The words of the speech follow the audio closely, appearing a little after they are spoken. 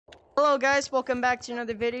Hello guys, welcome back to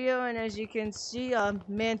another video, and as you can see,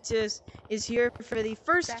 Mantis is here for the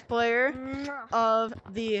first player of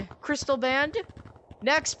the Crystal Band.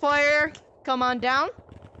 Next player, come on down.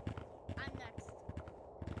 I'm next.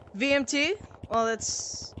 VMT, well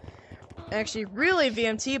that's actually really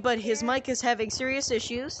VMT, but his mic is having serious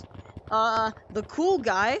issues. The cool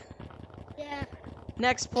guy. Yeah.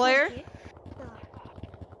 Next player. The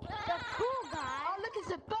cool guy. Oh, look,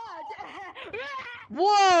 it's a bud.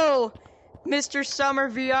 Whoa! Mr. Summer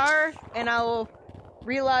VR, and I will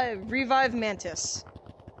revive Mantis.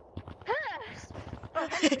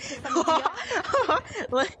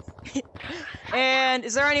 And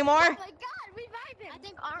is there any more? Oh my god, revive him. I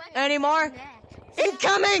think Any more?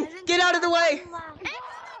 Incoming! Get out of the way!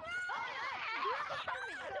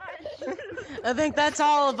 I think that's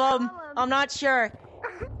all of them. I'm not sure.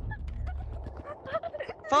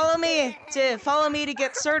 Follow me to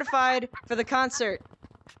get certified for the concert.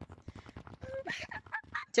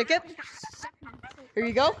 Ticket? Here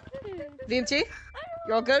you go. VMT?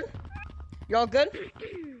 You all good? You all good?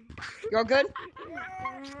 You all good?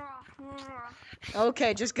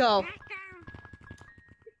 Okay, just go.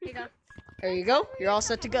 There you go. You're all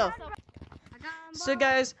set to go. So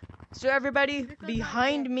guys, everybody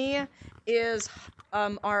behind me is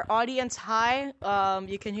our audience high.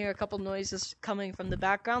 You can hear a couple noises coming from the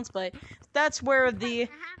backgrounds, but that's where the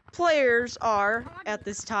players are at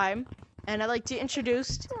this time. And I'd like to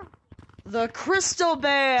introduce the Crystal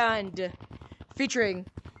Band, featuring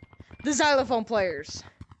the xylophone players,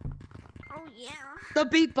 Oh yeah. the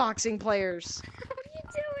beatboxing players, What are you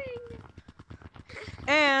doing?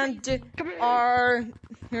 and our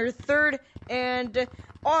third and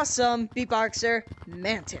awesome beatboxer,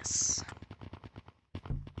 Mantis.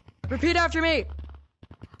 Repeat after me.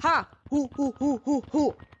 Ha! Hoo hoo hoo hoo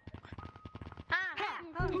hoo.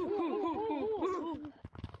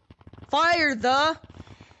 Fire the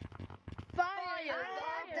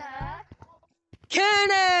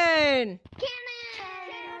cannon! Cannon!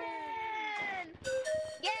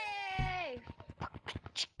 Yay!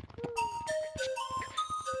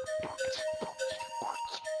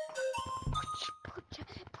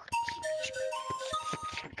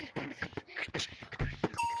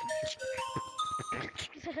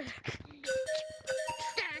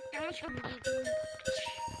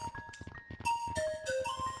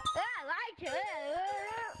 I like it.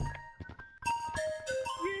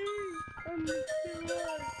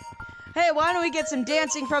 Hey, why don't we get some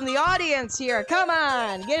dancing from the audience here? Come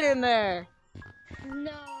on, get in there. No,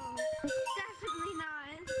 definitely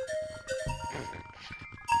not.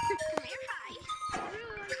 Come here, hi.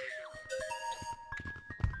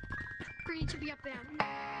 Free to be up there.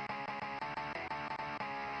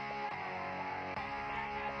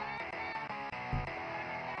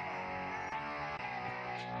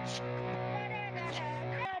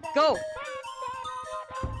 Go. So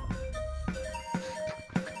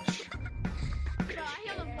I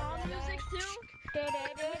hear the ball music too.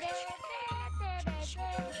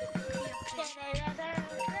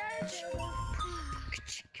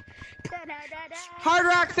 Hard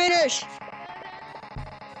rock finish.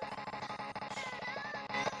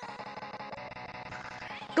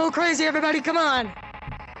 Go crazy, everybody, come on.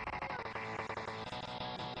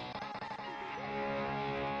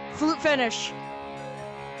 Flute finish.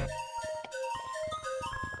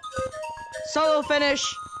 Solo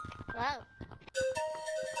finish. Wow.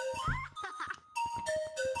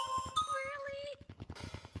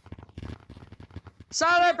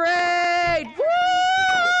 Celebrate! Woo!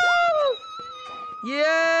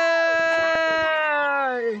 Yeah!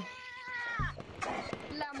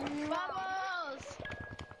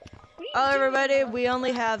 Oh, everybody, we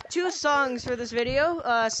only have 2 songs for this video.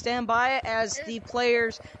 Stand by as the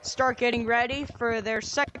players start getting ready for their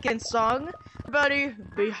second song. Everybody,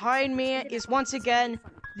 behind me is once again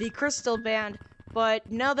the Crystal Band, but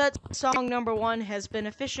now that song number 1 has been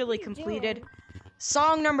officially completed,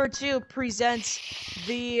 song number 2 presents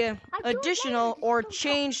the additional or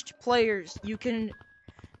changed players. You can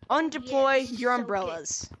undeploy your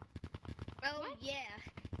umbrellas. Oh yeah.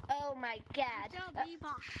 Oh my god.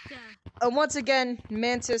 Once again,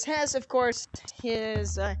 Mantis has, of course,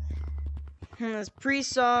 his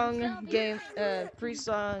pre-song game,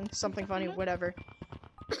 pre-song something funny, whatever.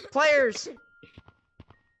 Players.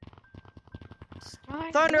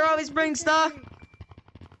 Thunder always brings the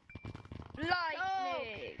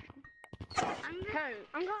Lightning.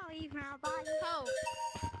 I'm gonna leave now. Bye. Oh.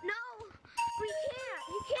 No, we can't.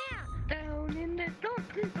 You can't. Down in the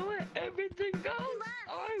darkness where everything goes,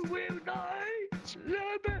 I will die.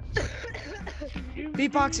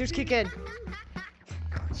 beatboxers kick in.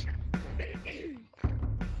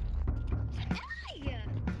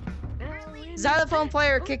 Xylophone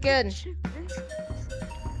player, kick in.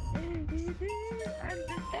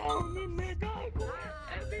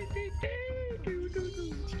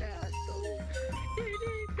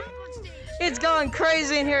 It's going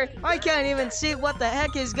crazy in here. I can't even see what the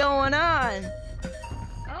heck is going on.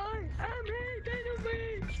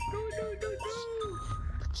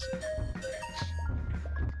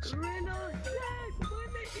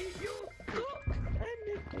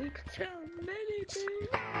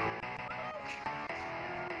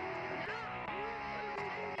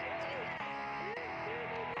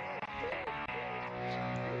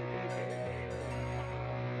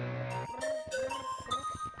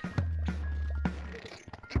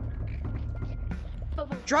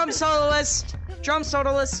 Drum soloist! Drum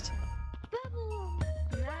soloist!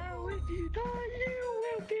 Now if you die, you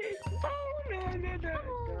will get... Oh, no, no, no.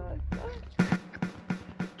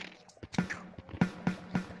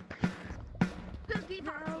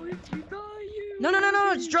 Now if you die, you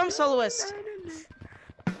No, it's drum soloist! Who's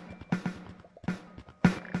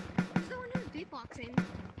the one who's beatboxing?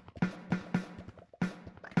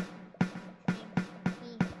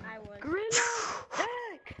 I would. Gorilla,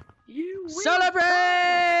 back! You will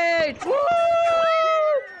Celebrate! Woo!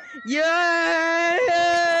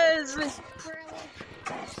 Yes!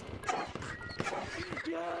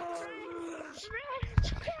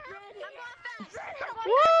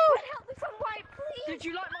 Woo! Did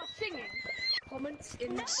you like my singing? Comments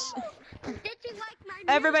in the... Did you like my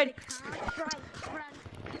Everybody- music?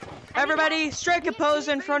 Everybody, strike a pose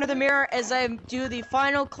in front of the mirror as I do the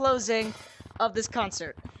final closing of this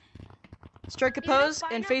concert. Strike a pose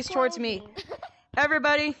and face towards me.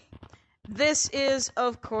 Everybody, this is,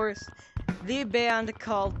 of course, the band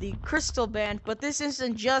called the Crystal Band, but this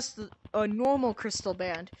isn't just a normal Crystal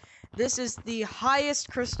Band. This is the highest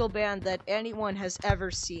Crystal Band that anyone has ever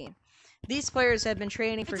seen. These players have been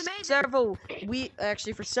training for several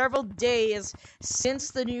days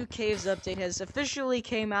since the new Caves update has officially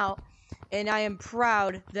came out, and I am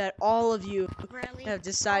proud that all of you have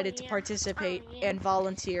decided to participate and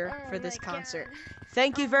volunteer for this concert.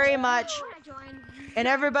 Thank you very much. And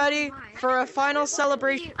everybody, for a final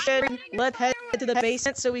celebration, let's head to the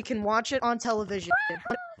basement so we can watch it on television.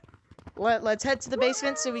 Let's head to the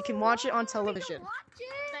basement so we can watch it on television.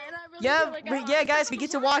 Yeah, guys, we get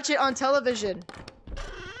to watch it on television.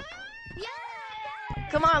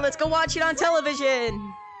 Come on, let's go watch it on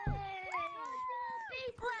television.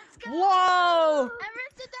 Whoa!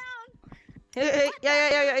 Hey,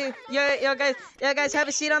 yeah, guys, have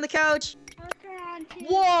a seat on the couch.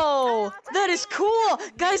 Whoa, that is cool,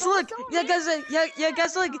 guys. Look,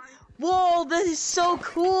 guys, look. Whoa, that is so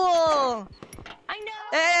cool. I know.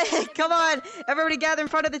 Hey, come on, everybody, gather in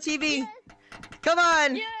front of the TV. Come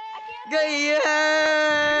on.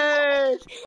 Yeah.